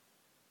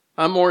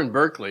I'm Warren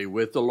Berkeley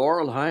with the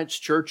Laurel Heights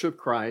Church of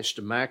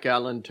Christ,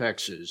 McAllen,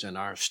 Texas, and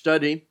our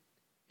study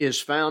is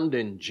found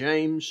in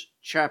James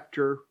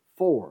chapter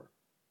 4.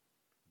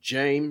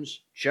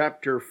 James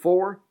chapter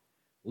 4.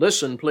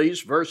 Listen,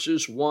 please,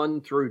 verses 1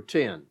 through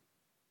 10.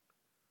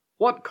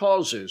 What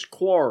causes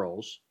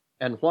quarrels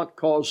and what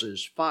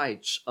causes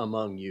fights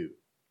among you?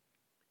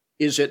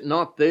 Is it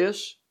not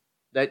this,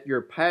 that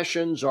your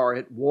passions are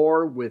at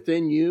war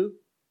within you?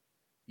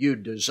 You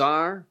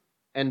desire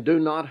and do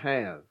not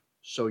have,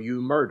 so you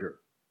murder.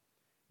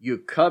 You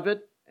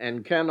covet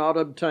and cannot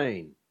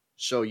obtain,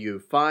 so you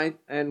fight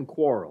and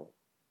quarrel.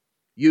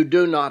 You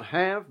do not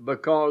have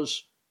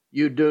because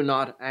you do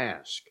not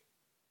ask.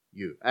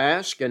 You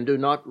ask and do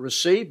not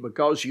receive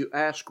because you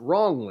ask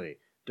wrongly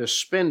to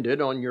spend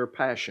it on your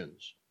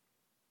passions.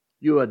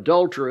 You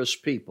adulterous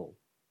people,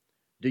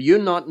 do you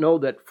not know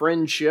that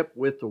friendship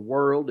with the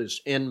world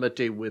is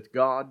enmity with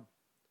God?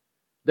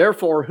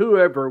 Therefore,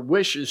 whoever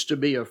wishes to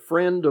be a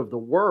friend of the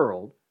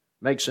world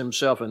makes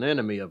himself an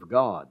enemy of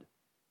God.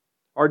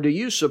 Or do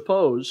you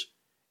suppose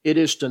it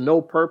is to no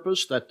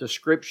purpose that the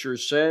Scripture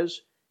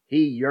says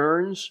He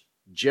yearns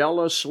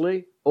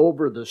jealously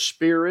over the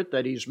Spirit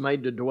that He's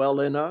made to dwell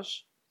in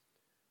us?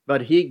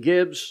 But He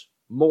gives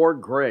more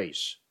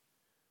grace.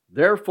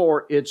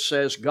 Therefore it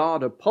says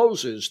God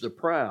opposes the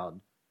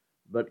proud,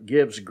 but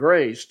gives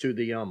grace to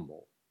the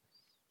humble.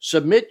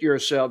 Submit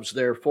yourselves,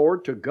 therefore,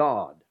 to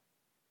God.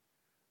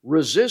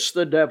 Resist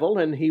the devil,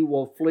 and he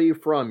will flee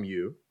from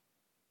you.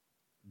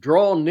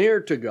 Draw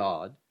near to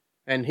God,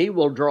 and He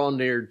will draw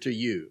near to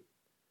you.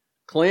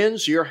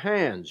 Cleanse your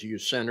hands, you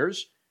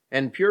sinners,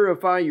 and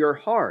purify your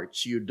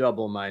hearts, you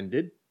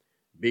double-minded.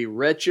 Be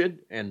wretched,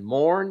 and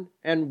mourn,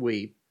 and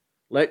weep.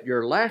 Let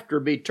your laughter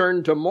be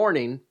turned to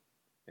mourning,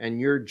 and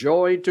your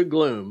joy to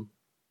gloom.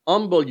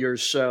 Humble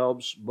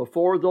yourselves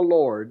before the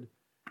Lord,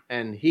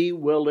 and He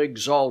will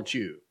exalt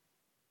you.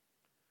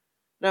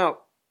 Now,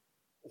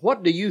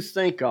 what do you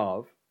think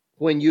of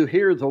when you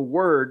hear the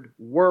word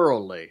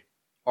worldly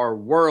or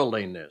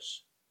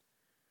worldliness?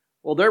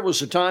 Well, there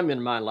was a time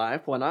in my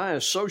life when I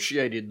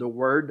associated the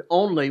word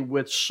only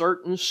with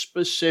certain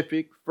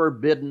specific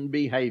forbidden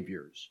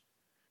behaviors.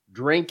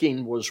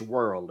 Drinking was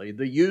worldly,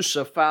 the use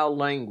of foul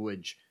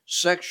language,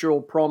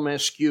 sexual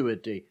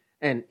promiscuity,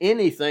 and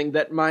anything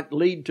that might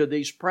lead to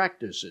these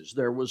practices.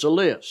 There was a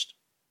list.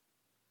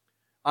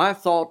 I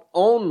thought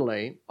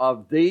only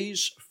of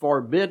these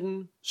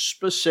forbidden,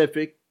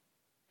 specific,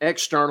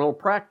 external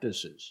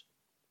practices,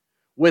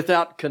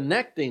 without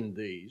connecting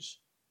these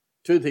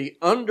to the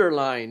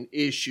underlying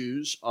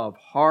issues of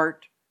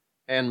heart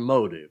and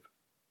motive.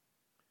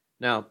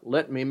 Now,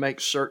 let me make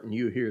certain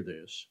you hear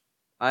this.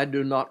 I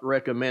do not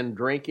recommend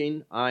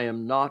drinking. I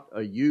am not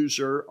a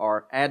user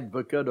or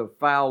advocate of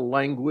foul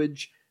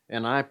language,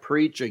 and I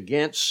preach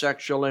against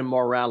sexual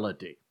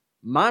immorality.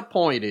 My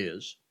point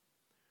is,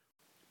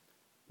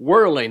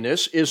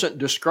 worldliness isn't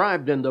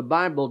described in the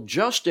Bible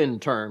just in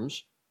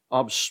terms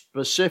of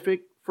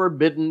specific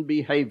forbidden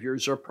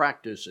behaviors or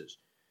practices.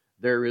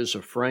 There is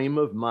a frame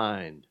of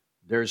mind.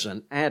 There's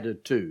an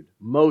attitude,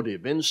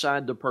 motive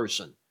inside the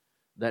person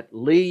that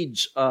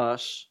leads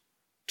us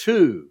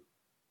to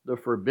the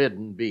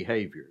forbidden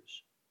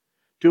behaviors.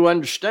 To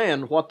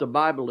understand what the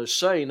Bible is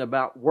saying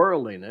about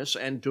worldliness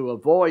and to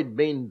avoid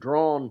being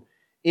drawn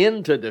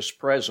into this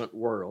present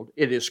world,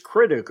 it is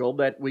critical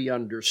that we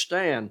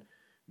understand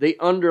the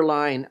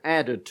underlying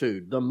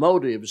attitude, the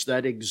motives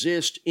that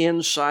exist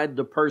inside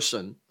the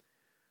person,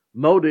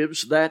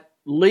 motives that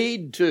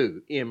lead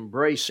to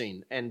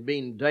embracing and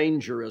being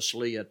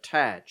dangerously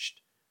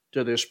attached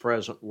to this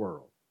present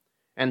world.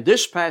 And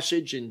this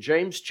passage in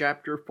James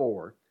chapter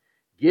 4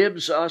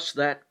 gives us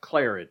that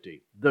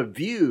clarity, the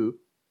view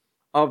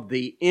of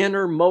the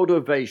inner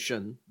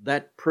motivation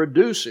that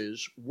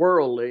produces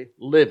worldly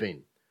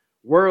living.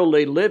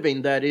 Worldly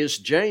living, that is,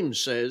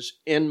 James says,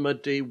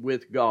 enmity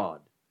with God.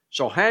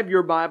 So have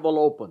your Bible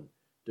open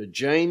to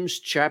James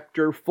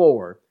chapter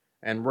 4,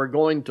 and we're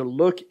going to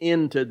look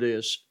into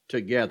this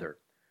together.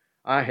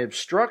 I have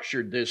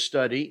structured this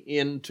study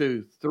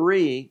into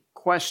 3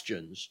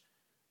 questions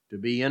to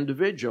be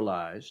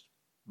individualized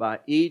by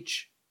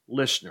each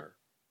listener.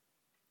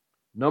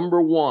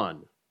 Number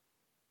 1,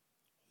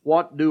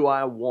 what do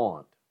I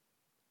want?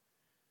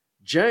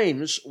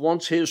 James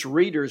wants his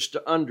readers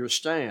to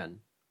understand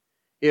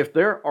if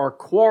there are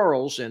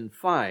quarrels and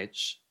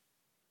fights,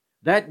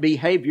 that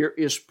behavior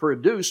is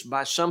produced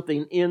by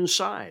something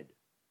inside.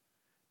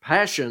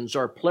 Passions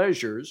are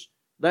pleasures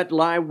that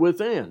lie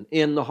within,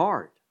 in the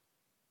heart.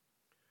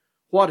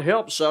 What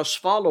helps us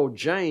follow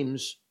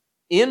James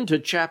into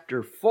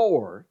chapter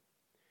 4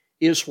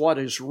 is what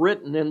is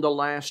written in the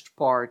last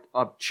part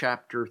of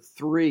chapter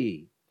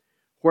 3,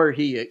 where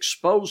he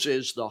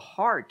exposes the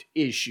heart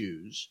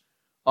issues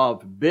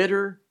of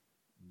bitter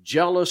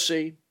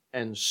jealousy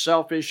and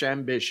selfish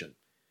ambition.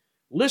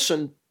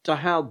 Listen to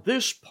how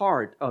this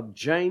part of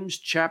James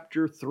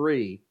chapter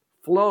 3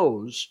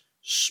 flows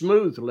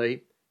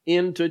smoothly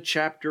into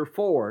chapter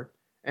 4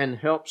 and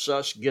helps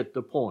us get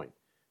the point.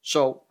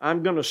 So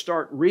I'm going to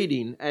start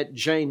reading at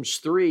James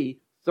 3,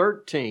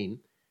 13,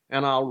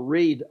 and I'll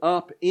read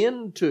up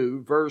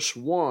into verse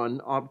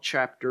 1 of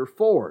chapter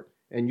 4,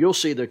 and you'll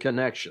see the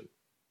connection.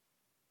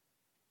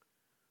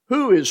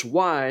 Who is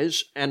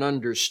wise and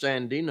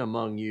understanding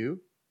among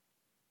you?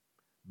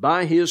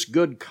 By his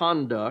good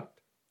conduct,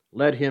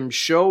 let him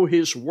show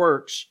his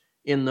works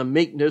in the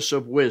meekness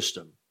of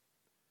wisdom.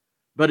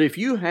 But if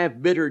you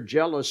have bitter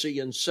jealousy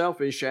and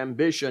selfish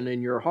ambition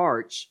in your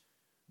hearts,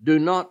 do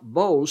not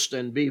boast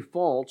and be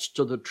false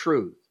to the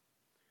truth.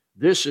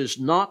 This is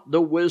not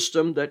the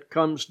wisdom that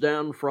comes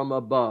down from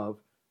above,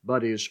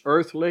 but is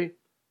earthly,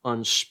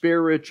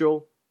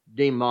 unspiritual,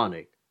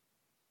 demonic.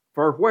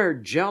 For where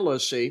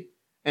jealousy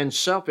and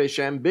selfish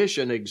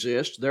ambition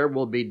exist, there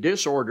will be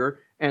disorder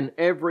and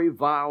every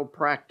vile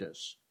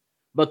practice.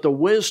 But the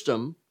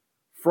wisdom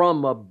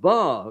from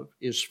above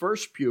is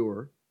first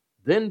pure,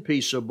 then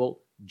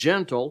peaceable,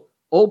 gentle,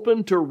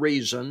 open to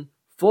reason,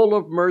 full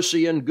of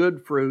mercy and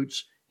good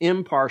fruits,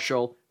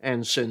 impartial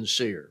and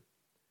sincere.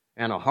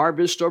 And a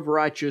harvest of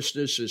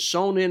righteousness is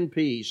sown in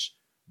peace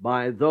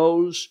by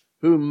those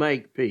who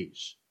make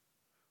peace.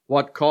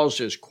 What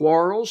causes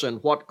quarrels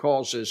and what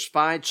causes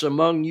fights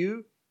among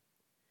you?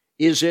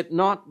 Is it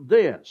not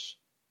this,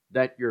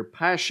 that your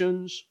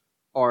passions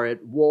are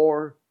at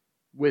war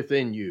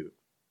within you?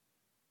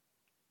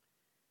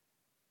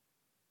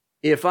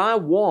 If I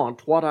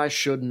want what I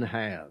shouldn't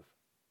have,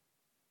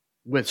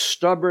 with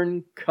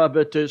stubborn,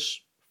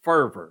 covetous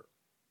fervor,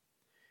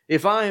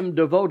 if I am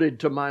devoted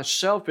to my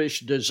selfish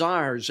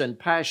desires and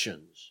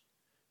passions,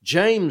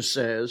 James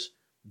says,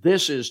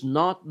 this is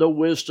not the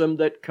wisdom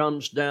that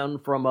comes down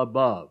from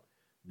above.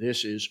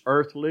 This is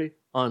earthly,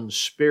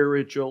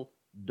 unspiritual,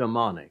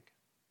 demonic.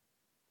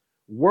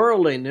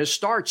 Worldliness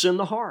starts in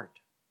the heart,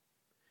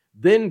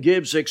 then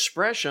gives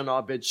expression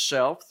of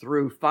itself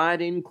through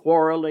fighting,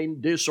 quarreling,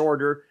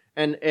 disorder,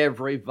 and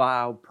every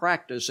vile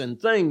practice and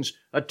things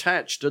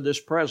attached to this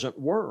present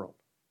world.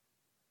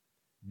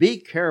 Be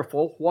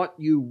careful what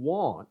you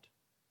want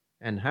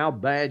and how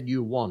bad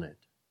you want it.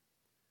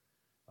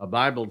 A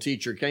Bible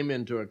teacher came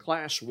into a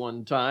class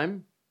one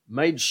time,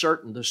 made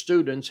certain the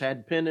students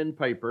had pen and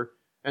paper,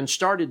 and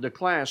started the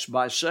class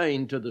by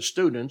saying to the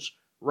students,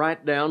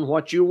 write down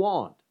what you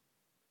want.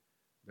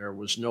 There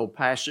was no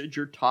passage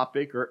or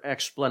topic or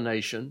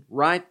explanation.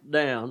 Write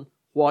down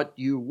what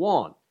you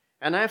want.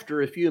 And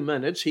after a few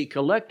minutes, he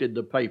collected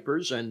the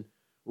papers and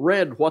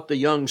read what the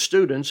young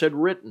students had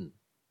written.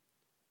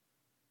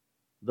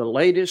 The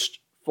latest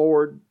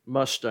Ford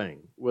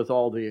Mustang with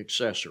all the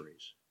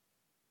accessories.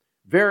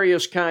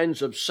 Various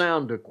kinds of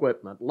sound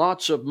equipment,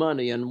 lots of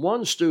money, and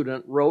one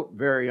student wrote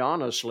very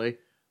honestly,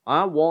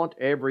 I want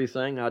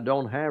everything I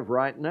don't have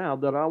right now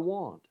that I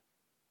want.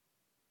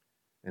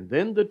 And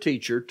then the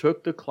teacher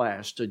took the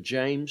class to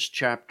James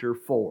chapter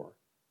 4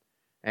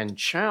 and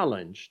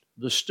challenged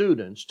the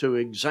students to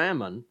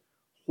examine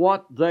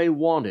what they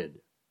wanted,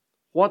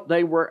 what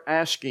they were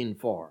asking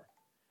for,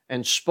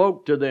 and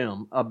spoke to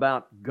them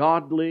about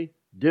godly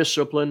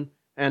discipline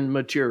and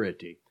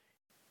maturity.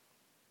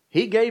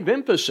 He gave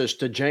emphasis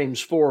to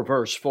James 4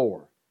 verse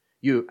 4.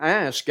 You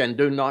ask and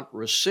do not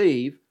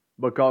receive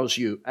because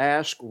you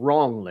ask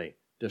wrongly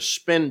to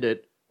spend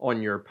it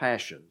on your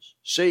passions.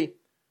 See,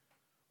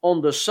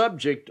 on the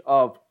subject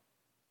of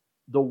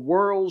the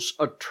world's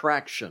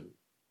attraction,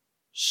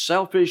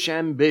 selfish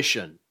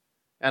ambition,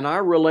 and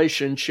our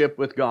relationship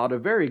with God, a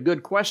very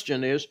good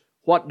question is,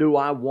 what do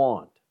I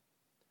want?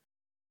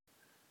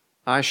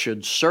 I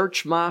should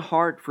search my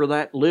heart for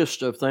that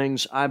list of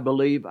things I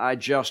believe I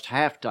just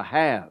have to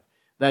have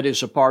that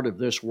is a part of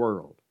this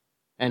world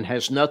and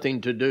has nothing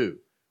to do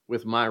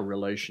with my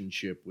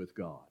relationship with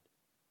God.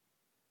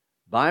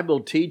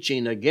 Bible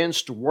teaching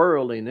against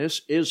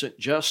worldliness isn't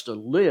just a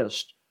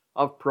list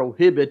of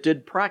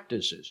prohibited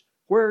practices.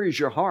 Where is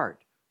your heart?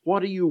 What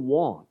do you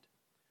want?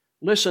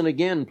 Listen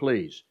again,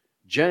 please.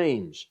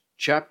 James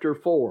chapter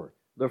 4,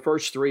 the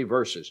first 3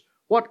 verses.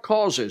 What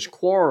causes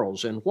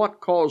quarrels and what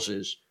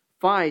causes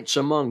fights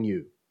among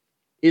you?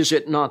 Is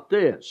it not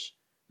this,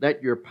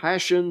 that your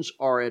passions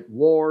are at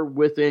war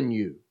within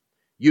you?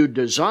 You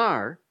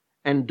desire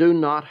and do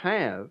not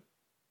have,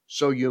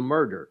 so you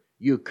murder.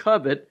 You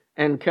covet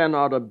and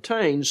cannot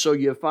obtain, so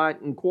you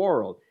fight and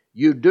quarrel.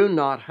 You do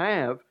not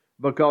have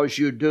because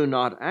you do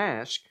not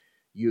ask.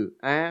 You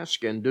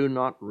ask and do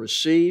not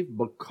receive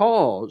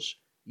because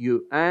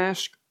you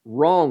ask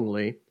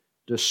wrongly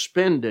to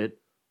spend it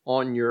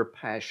on your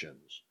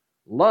passions.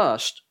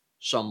 Lust,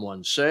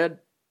 someone said,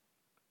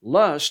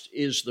 lust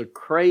is the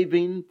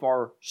craving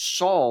for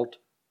salt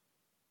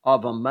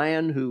of a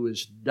man who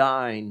is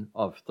dying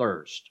of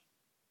thirst.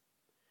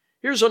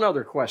 Here's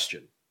another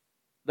question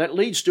that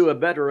leads to a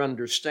better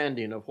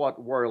understanding of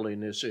what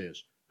worldliness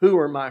is. Who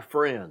are my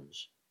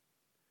friends?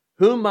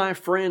 Who my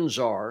friends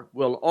are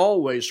will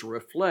always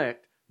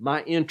reflect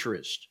my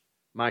interest,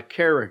 my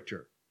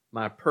character,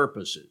 my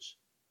purposes.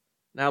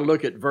 Now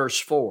look at verse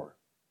 4.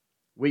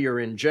 We are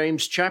in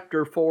James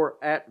chapter 4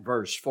 at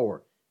verse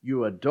 4.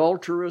 You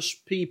adulterous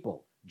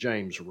people,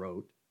 James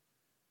wrote,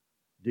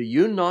 do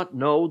you not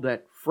know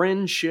that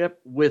friendship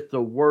with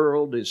the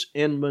world is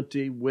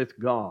enmity with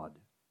God?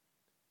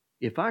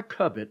 if I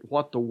covet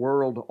what the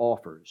world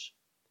offers,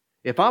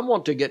 if I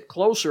want to get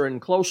closer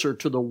and closer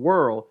to the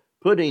world,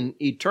 putting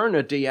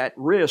eternity at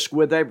risk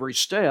with every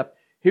step,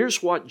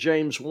 here's what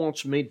James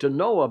wants me to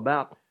know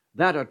about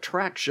that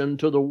attraction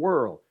to the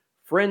world.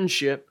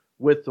 Friendship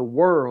with the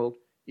world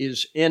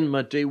is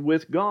enmity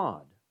with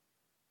God.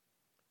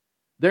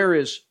 There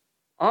is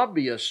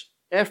obvious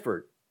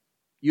effort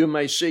you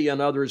may see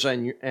in others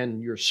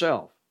and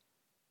yourself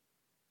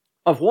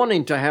of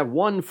wanting to have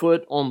one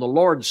foot on the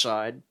Lord's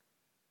side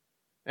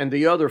and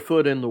the other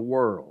foot in the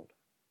world.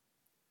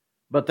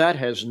 But that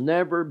has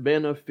never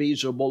been a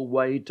feasible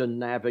way to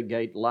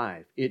navigate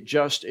life. It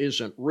just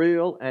isn't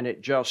real, and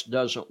it just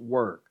doesn't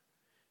work.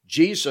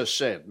 Jesus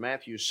said,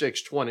 Matthew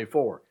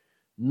 6:24,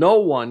 "No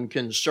one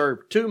can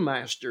serve two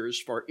masters,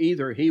 for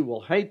either he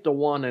will hate the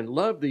one and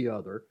love the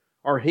other,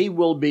 or he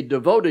will be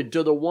devoted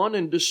to the one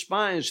and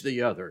despise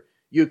the other.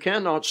 You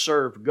cannot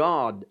serve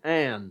God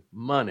and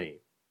money."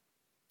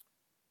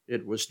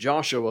 It was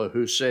Joshua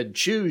who said,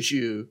 "Choose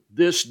you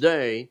this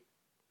day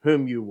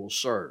whom you will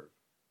serve."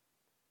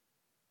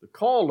 The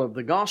call of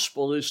the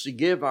gospel is to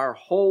give our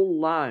whole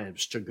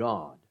lives to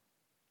God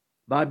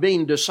by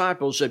being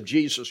disciples of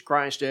Jesus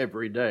Christ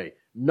every day,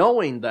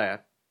 knowing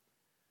that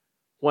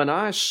when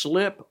I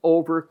slip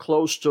over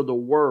close to the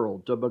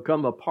world to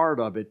become a part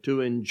of it,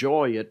 to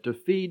enjoy it, to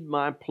feed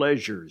my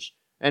pleasures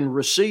and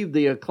receive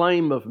the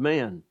acclaim of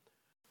men,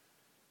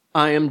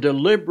 I am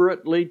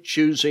deliberately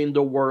choosing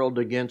the world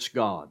against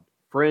God.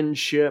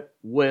 Friendship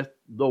with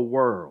the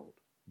world,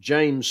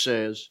 James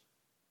says,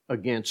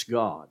 against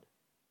God.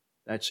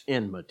 That's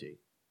enmity.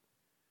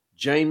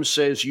 James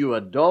says, "You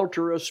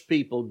adulterous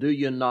people, do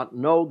you not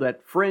know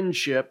that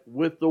friendship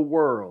with the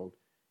world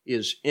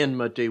is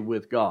enmity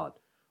with God?"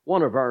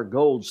 One of our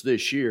goals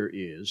this year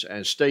is,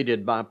 as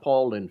stated by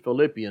Paul in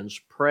Philippians,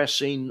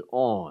 pressing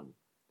on.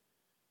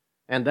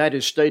 And that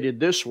is stated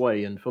this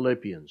way in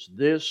Philippians,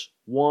 "This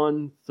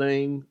one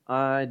thing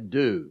I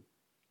do."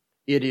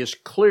 It is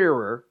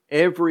clearer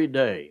every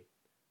day.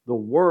 The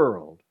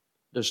world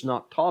does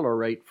not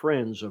tolerate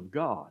friends of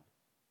God.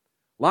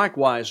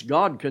 Likewise,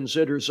 God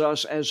considers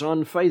us as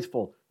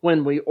unfaithful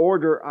when we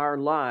order our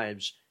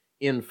lives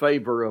in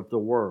favor of the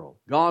world.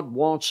 God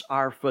wants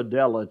our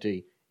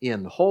fidelity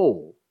in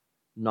whole,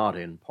 not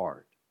in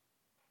part.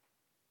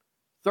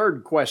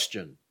 Third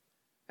question,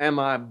 am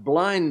I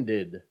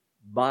blinded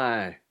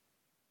by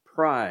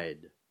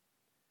pride?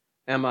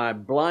 Am I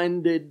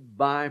blinded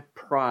by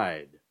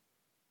pride?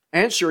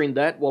 Answering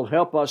that will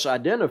help us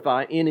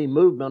identify any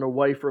movement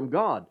away from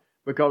God,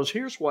 because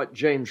here's what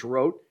James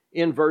wrote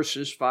in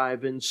verses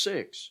 5 and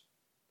 6.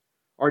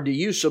 "Or do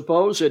you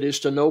suppose it is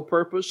to no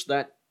purpose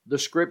that the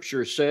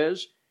Scripture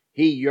says,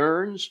 'He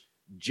yearns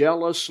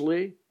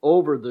jealously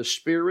over the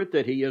Spirit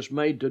that He has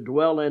made to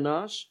dwell in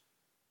us'?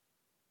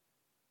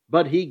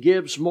 But He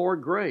gives more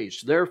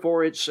grace.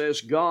 Therefore it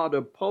says, 'God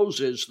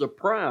opposes the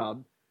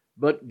proud,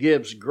 but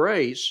gives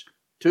grace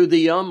to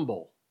the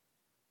humble.'"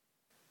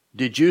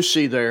 Did you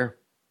see there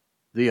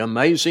the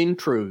amazing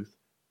truth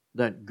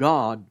that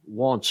God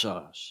wants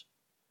us?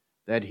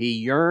 That He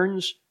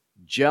yearns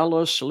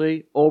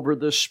jealously over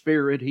the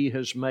Spirit He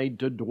has made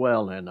to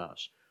dwell in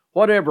us.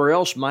 Whatever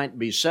else might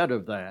be said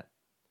of that,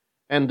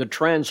 and the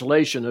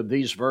translation of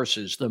these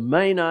verses, the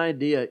main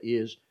idea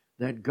is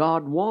that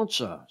God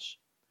wants us,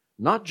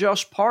 not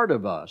just part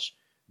of us,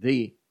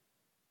 the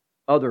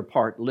other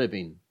part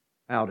living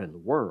out in the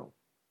world.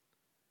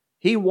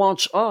 He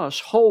wants us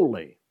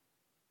wholly.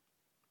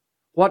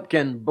 What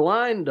can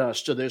blind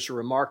us to this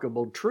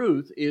remarkable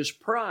truth is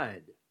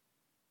pride.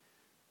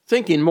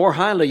 Thinking more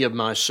highly of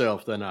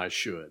myself than I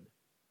should.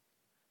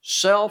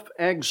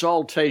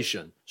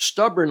 Self-exaltation,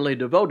 stubbornly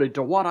devoted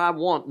to what I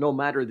want no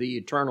matter the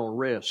eternal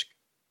risk.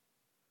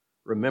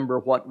 Remember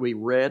what we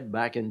read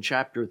back in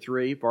chapter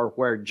 3, "For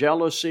where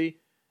jealousy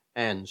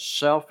and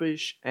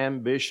selfish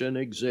ambition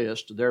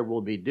exist, there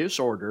will be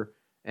disorder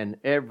and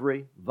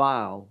every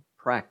vile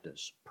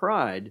practice."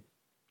 Pride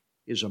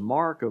is a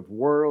mark of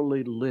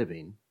worldly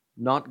living,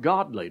 not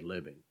godly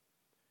living.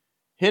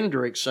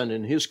 Hendrickson,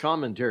 in his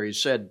commentary,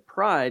 said,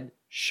 "Pride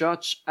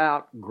shuts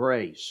out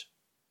grace."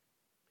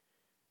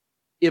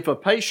 If a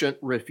patient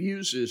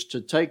refuses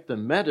to take the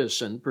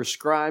medicine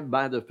prescribed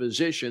by the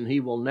physician, he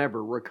will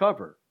never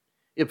recover.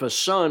 If a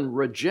son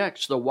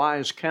rejects the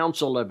wise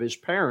counsel of his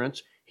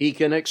parents, he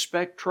can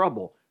expect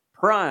trouble.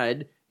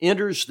 Pride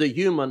enters the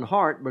human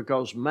heart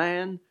because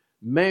man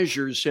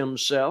measures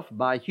himself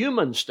by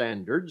human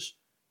standards,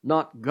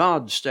 not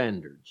God's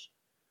standards.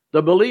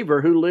 The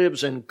believer who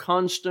lives in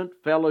constant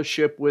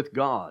fellowship with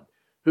God,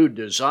 who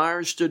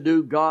desires to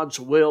do God's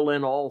will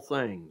in all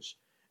things,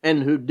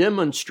 and who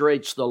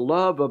demonstrates the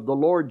love of the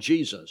Lord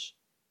Jesus,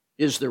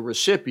 is the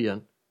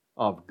recipient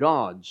of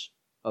God's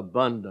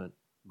abundant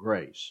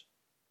grace.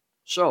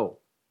 So,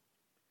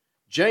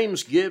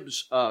 James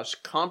gives us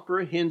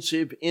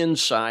comprehensive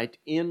insight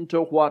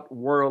into what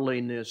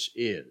worldliness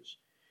is.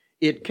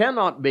 It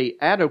cannot be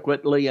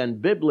adequately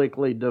and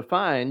biblically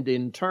defined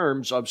in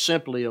terms of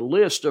simply a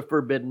list of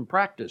forbidden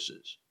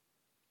practices.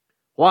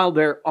 While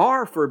there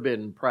are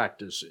forbidden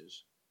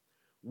practices,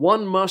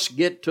 One must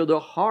get to the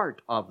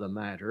heart of the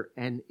matter,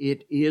 and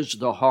it is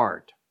the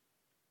heart,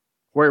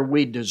 where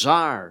we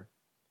desire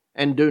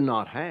and do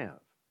not have.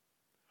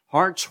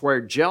 Hearts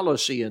where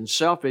jealousy and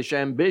selfish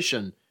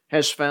ambition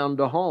has found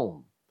a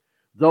home.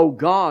 Though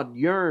God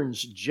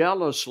yearns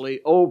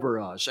jealously over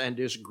us and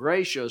is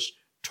gracious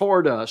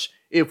toward us,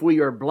 if we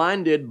are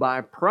blinded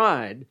by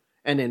pride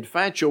and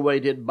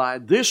infatuated by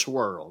this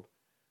world,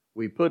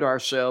 we put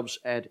ourselves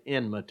at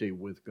enmity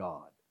with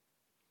God.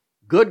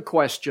 Good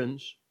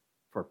questions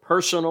for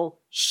personal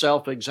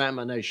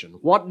self-examination.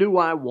 What do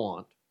I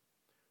want?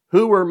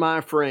 Who are my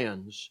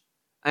friends?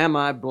 Am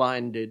I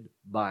blinded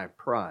by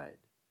pride?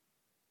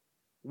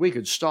 We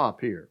could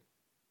stop here.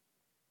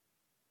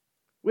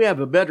 We have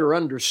a better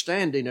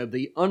understanding of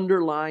the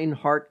underlying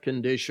heart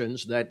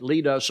conditions that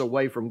lead us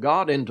away from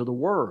God into the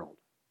world.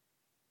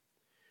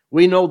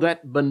 We know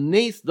that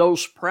beneath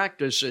those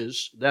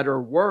practices that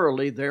are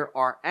worldly, there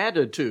are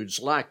attitudes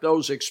like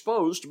those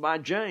exposed by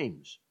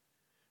James.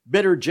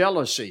 Bitter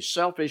jealousy,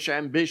 selfish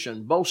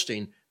ambition,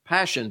 boasting,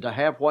 passion to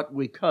have what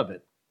we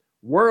covet.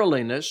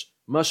 Worldliness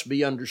must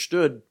be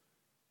understood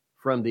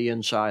from the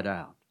inside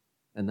out.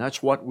 And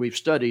that's what we've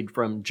studied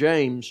from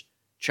James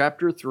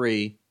chapter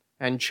 3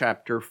 and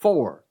chapter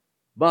 4.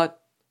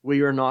 But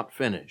we are not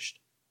finished.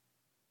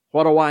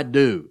 What do I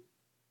do?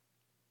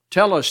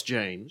 Tell us,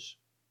 James.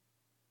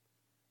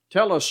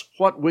 Tell us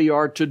what we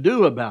are to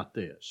do about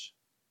this.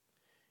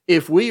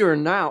 If we are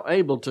now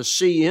able to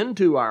see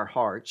into our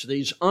hearts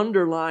these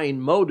underlying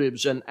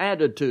motives and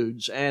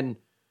attitudes and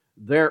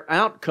their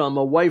outcome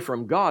away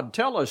from God,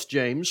 tell us,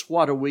 James,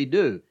 what do we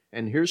do?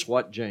 And here's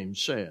what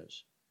James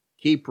says.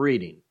 Keep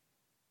reading.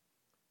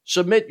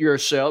 Submit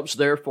yourselves,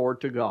 therefore,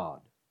 to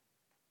God.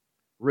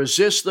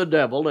 Resist the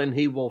devil, and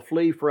he will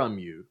flee from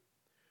you.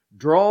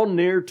 Draw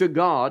near to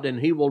God, and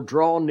he will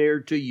draw near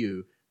to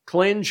you.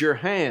 Cleanse your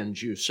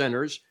hands, you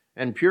sinners,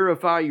 and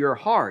purify your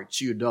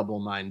hearts, you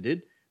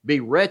double-minded. Be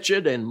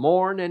wretched and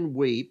mourn and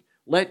weep.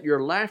 Let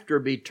your laughter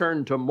be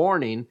turned to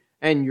mourning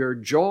and your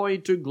joy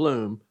to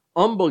gloom.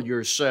 Humble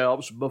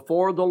yourselves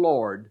before the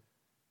Lord,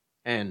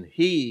 and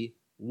He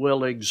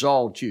will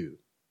exalt you.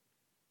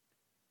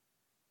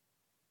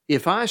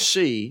 If I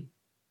see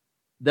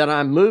that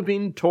I'm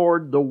moving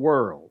toward the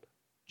world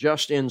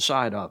just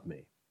inside of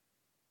me,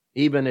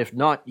 even if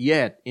not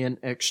yet in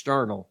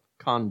external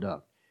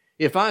conduct,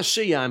 if I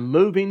see I'm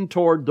moving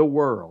toward the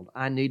world,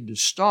 I need to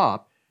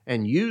stop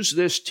and use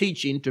this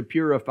teaching to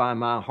purify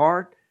my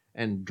heart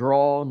and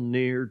draw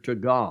near to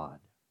God.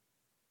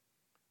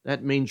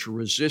 That means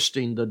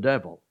resisting the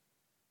devil.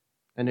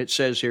 And it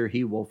says here,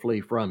 he will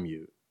flee from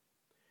you.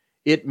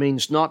 It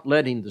means not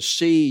letting the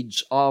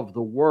seeds of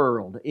the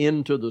world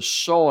into the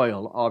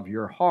soil of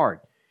your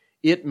heart.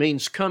 It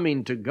means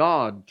coming to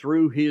God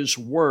through His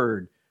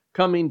Word,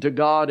 coming to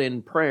God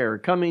in prayer,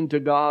 coming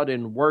to God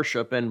in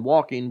worship, and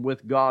walking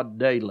with God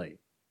daily.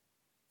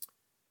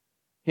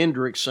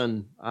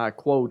 Hendrickson, I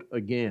quote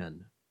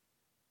again,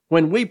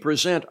 when we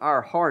present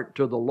our heart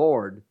to the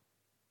Lord,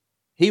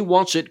 He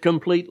wants it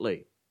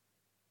completely.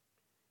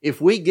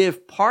 If we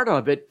give part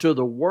of it to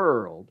the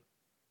world,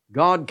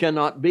 God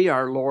cannot be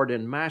our Lord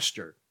and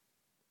Master.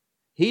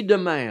 He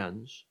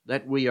demands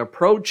that we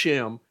approach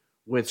Him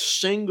with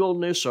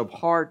singleness of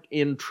heart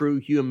in true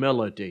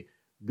humility.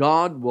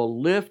 God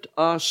will lift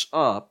us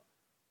up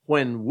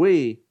when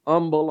we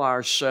humble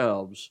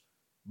ourselves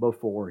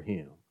before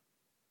Him.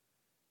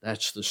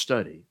 That's the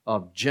study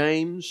of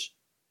James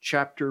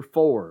chapter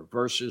 4,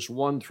 verses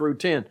 1 through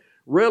 10.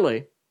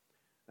 Really,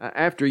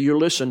 after you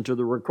listen to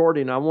the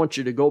recording, I want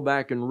you to go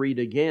back and read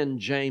again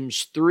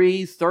James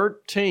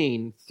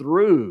 3:13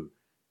 through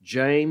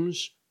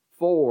James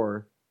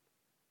 4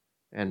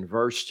 and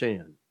verse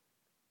 10.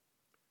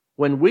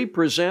 When we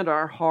present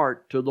our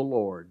heart to the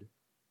Lord,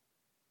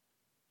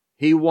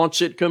 He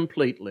wants it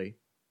completely.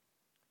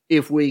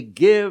 If we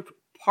give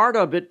part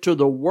of it to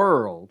the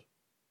world,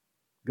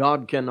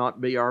 God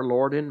cannot be our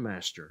Lord and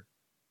Master.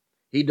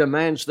 He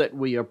demands that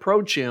we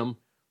approach Him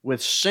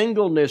with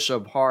singleness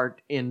of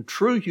heart in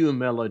true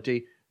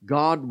humility.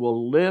 God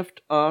will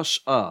lift us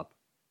up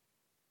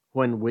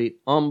when we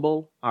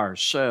humble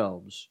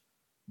ourselves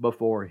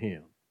before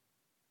Him.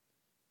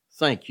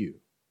 Thank you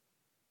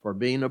for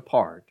being a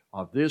part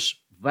of this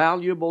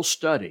valuable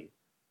study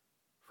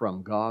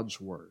from God's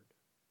Word.